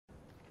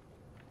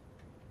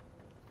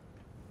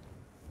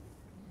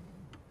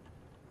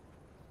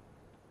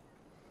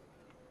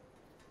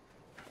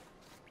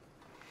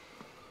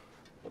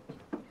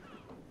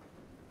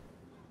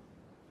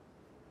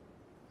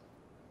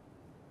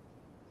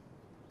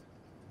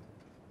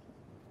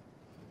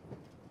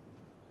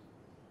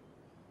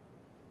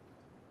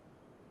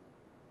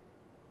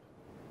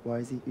Why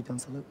is it you don't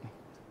salute me?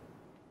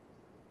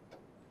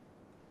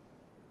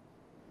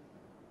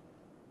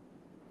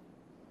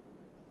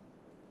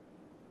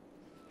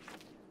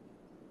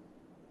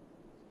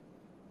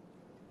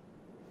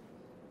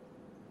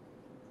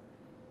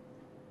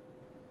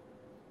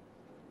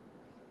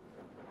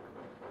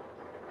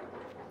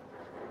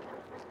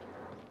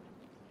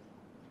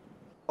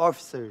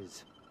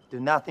 Officers do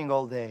nothing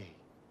all day.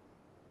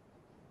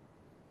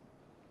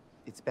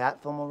 It's bad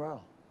for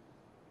morale.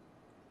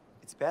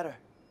 It's better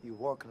you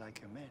work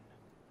like a man.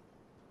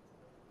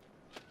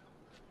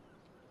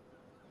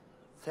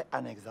 Set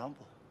an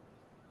example.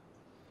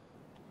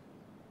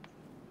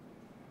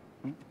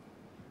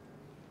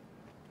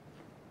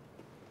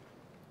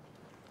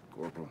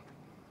 Corporal,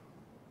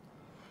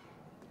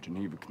 the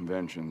Geneva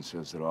Convention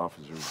says that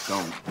officers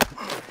don't.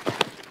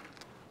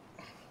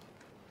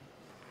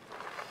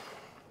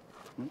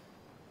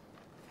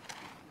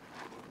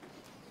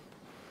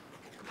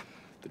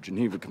 The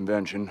Geneva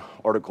Convention,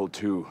 Article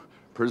 2,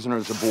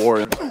 prisoners of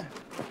war.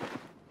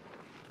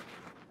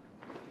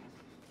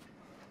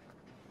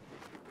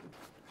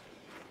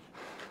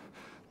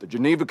 The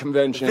Geneva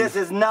Convention. This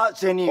is not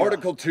Geneva.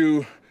 Article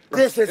 2.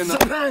 This is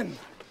Japan.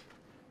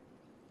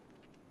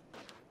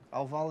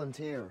 I'll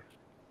volunteer.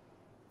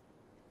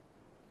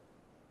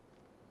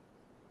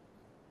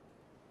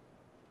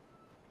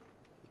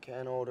 You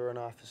can't order an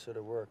officer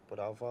to work, but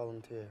I'll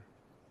volunteer.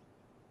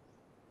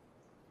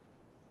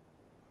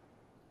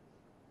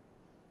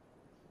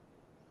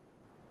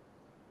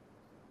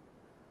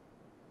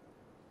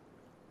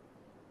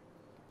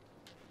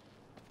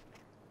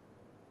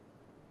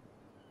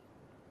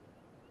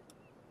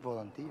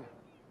 Volunteer.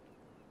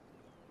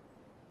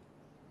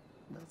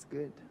 That's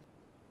good.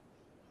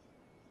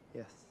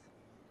 Yes.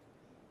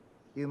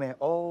 You may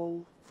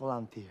all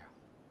volunteer.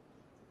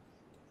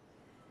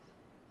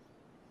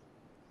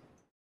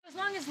 As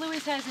long as Louie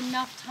has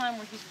enough time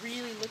where he's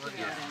really looking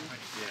at him,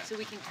 so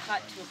we can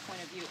cut to a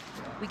point of view.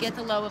 We get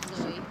the low of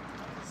Louie.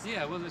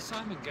 Yeah, well, the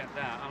Simon get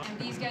that. And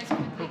these guys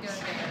quickly go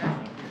there.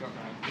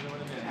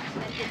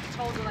 And then get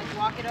told to, like,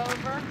 walk it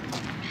over.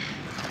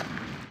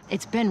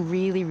 It's been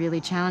really,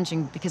 really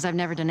challenging because I've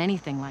never done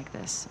anything like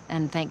this.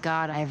 And thank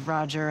God I have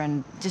Roger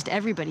and just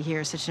everybody here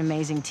is such an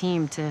amazing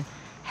team to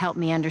help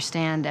me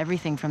understand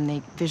everything from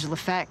the visual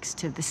effects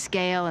to the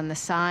scale and the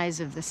size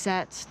of the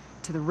sets,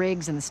 to the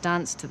rigs and the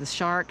stunts, to the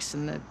sharks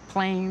and the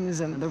planes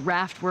and the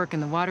raft work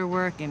and the water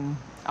work and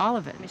all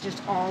of it. It's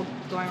just all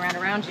going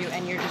around you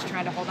and you're just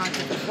trying to hold on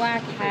to it. The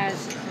flak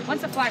has,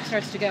 once the flak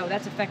starts to go,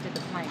 that's affected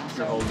the plane.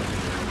 So.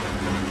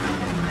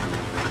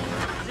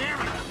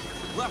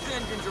 Left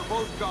engines are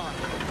both gone.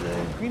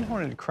 The Green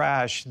Hornet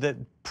crash, the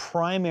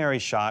primary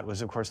shot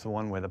was, of course, the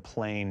one where the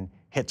plane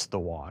hits the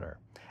water.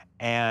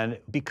 And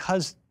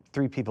because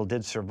 3 people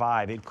did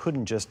survive, it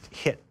couldn't just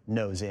hit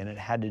nose in. It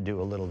had to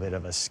do a little bit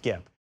of a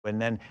skip.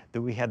 And then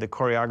we had the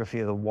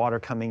choreography of the water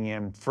coming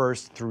in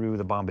first through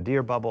the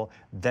bombardier bubble,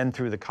 then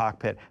through the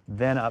cockpit,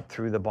 then up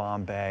through the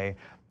bomb bay.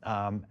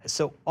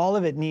 So all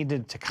of it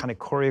needed to kind of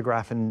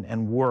choreograph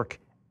and work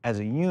as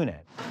a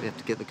unit. We have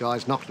to get the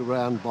guys knocked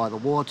around by the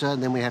water,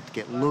 and then we have to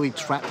get Louie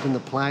trapped in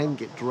the plane,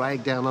 get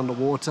dragged down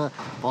underwater,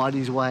 fight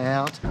his way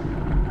out.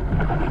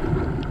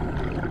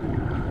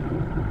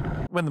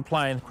 When the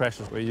plane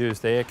crashes, we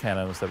used air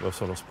cannons that were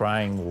sort of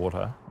spraying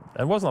water.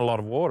 It wasn't a lot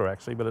of water,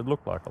 actually, but it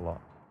looked like a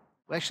lot.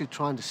 We're actually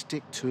trying to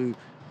stick to,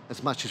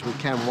 as much as we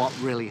can, what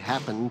really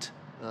happened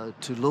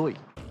to Louie.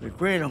 The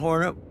Green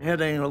Hornet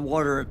hitting the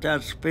water at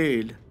that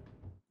speed,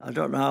 I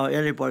don't know how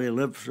anybody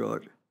lived through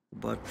it,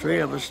 but 3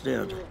 of us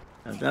did.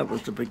 And that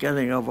was the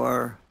beginning of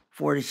our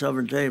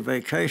 47-day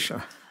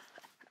vacation.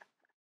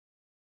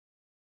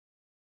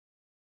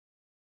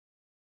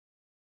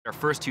 Our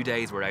first 2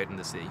 days were out in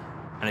the sea,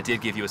 and it did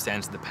give you a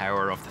sense of the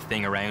power of the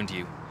thing around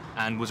you,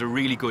 and was a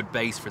really good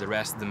base for the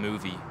rest of the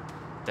movie,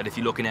 that if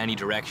you look in any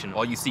direction,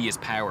 all you see is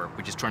power,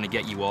 which is trying to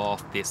get you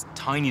off this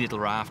tiny little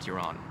raft you're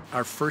on.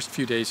 Our first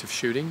few days of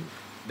shooting,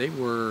 they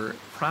were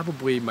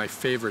probably my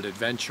favorite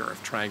adventure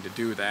of trying to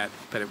do that,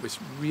 but it was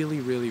really,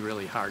 really,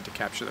 really hard to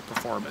capture the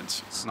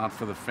performance. It's not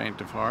for the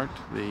faint of heart.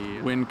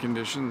 The wind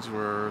conditions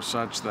were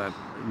such that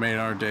it made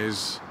our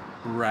days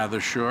rather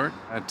short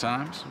at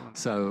times.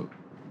 So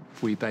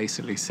we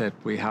basically said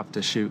we have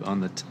to shoot on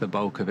the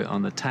bulk of it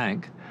on the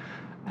tank,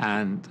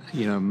 and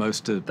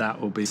most of that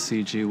will be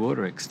CG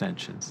water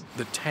extensions.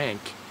 The tank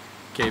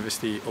gave us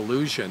the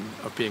illusion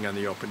of being on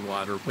the open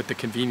water with the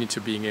convenience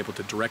of being able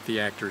to direct the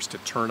actors to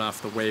turn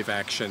off the wave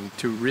action,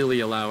 to really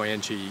allow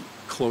Angie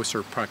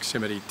closer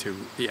proximity to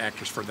the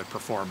actors for the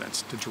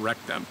performance, to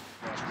direct them.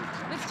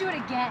 Let's do it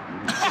again.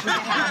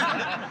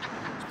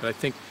 But I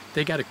think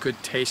they got a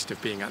good taste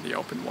of being on the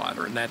open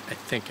water, and that, I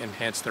think,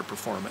 enhanced their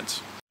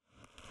performance.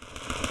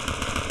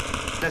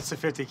 That's the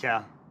 50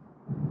 cal.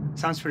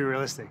 Sounds pretty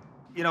realistic.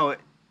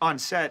 On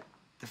set,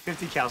 the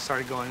 50 cal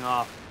started going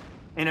off,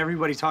 and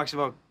everybody talks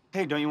about,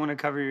 hey, don't you want to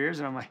cover your ears?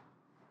 And I'm like,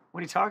 what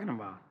are you talking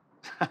about?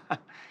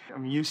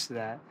 I'm used to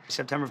that.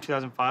 September of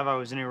 2005, I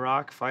was in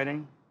Iraq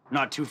fighting.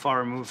 Not too far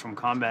removed from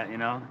combat,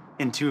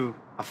 into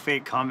a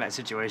fake combat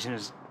situation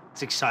is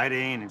It's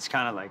exciting. It's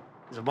kind of like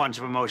there's a bunch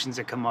of emotions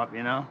that come up,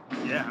 you know?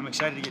 Yeah, I'm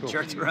excited to get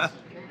jerked around,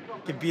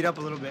 get beat up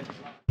a little bit.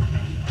 I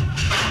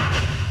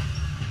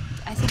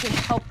think it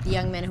helped the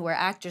young men who were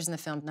actors in the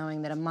film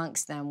knowing that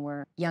amongst them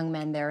were young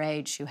men their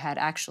age who had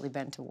actually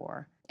been to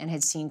war and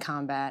had seen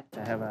combat.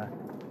 To have a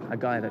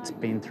guy that's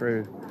been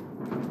through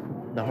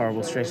the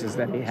horrible stresses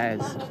that he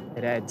has,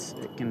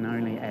 it can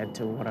only add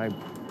to what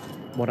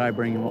I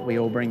bring and what we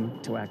all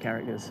bring to our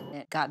characters.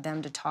 It got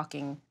them to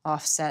talking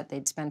offset.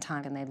 They'd spend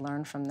time and they'd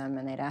learn from them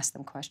and they'd ask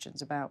them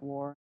questions about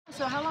war.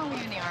 So how long were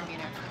you in the Army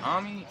now?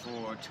 Army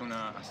for two and a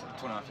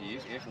half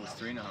years, Air Force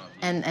 3.5 years.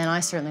 And I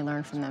certainly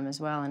learned from them as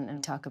well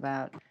and talk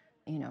about,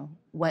 you know,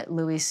 what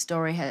Louie's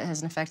story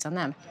has an effect on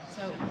them.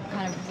 So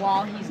kind of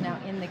while he's now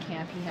in the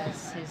camp, he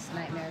has his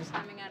nightmares.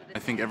 I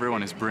think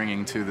everyone is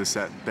bringing to the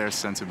set their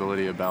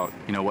sensibility about,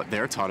 you know, what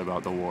they're taught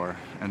about the war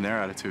and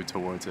their attitude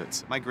towards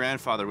it. My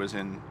grandfather was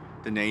in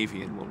the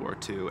Navy in World War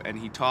II, and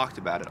he talked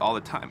about it all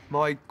the time.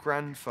 My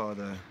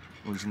grandfather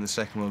was in the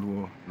Second World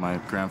War. My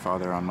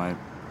grandfather on my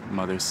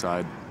mother's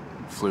side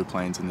flew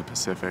planes in the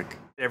Pacific.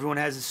 Everyone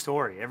has a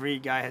story. Every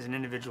guy has an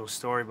individual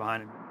story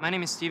behind him. My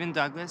name is Stephen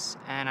Douglas,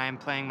 and I am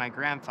playing my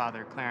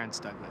grandfather, Clarence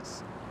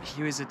Douglas.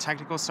 He was a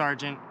technical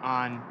sergeant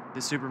on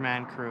the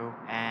Superman crew,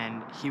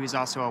 and he was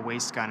also a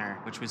waist gunner,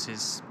 which was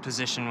his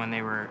position when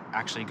they were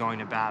actually going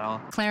to battle.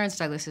 Clarence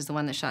Douglas is the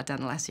one that shot down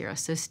the last hero.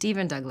 So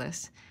Stephen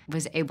Douglas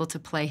was able to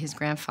play his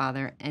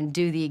grandfather and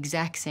do the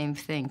exact same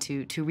thing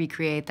to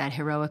recreate that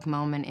heroic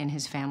moment in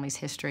his family's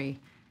history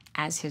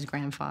as his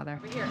grandfather.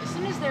 Over here, as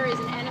soon as there is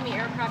an enemy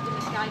aircraft in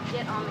the sky,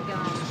 get on the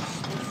gun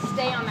and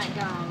stay on that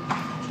gun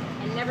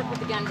and never put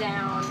the gun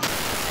down.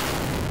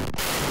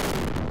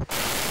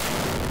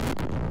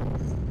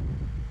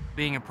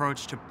 Being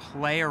approached to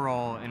play a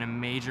role in a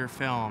major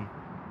film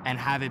and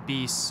have it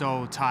be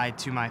so tied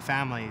to my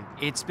family,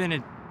 it's been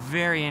a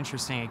very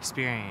interesting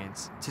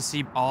experience to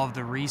see all of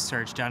the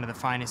research down to the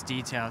finest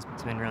details.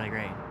 It's been really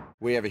great.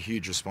 We have a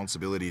huge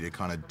responsibility to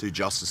kind of do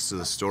justice to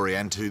the story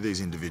and to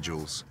these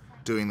individuals.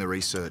 Doing the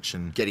research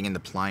and getting in the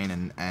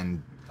plane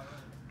and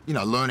you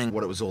know, learning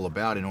what it was all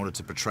about in order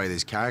to portray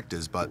these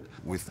characters, but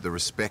with the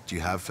respect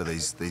you have for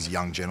these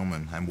young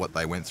gentlemen and what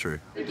they went through.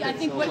 I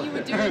think what you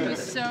were doing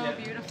was so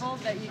beautiful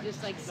that you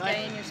just like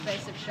stay in your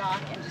space of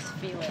shock and just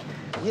feel it.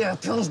 Yeah,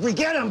 Pillsbury,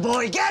 get him,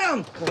 boy, get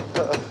him!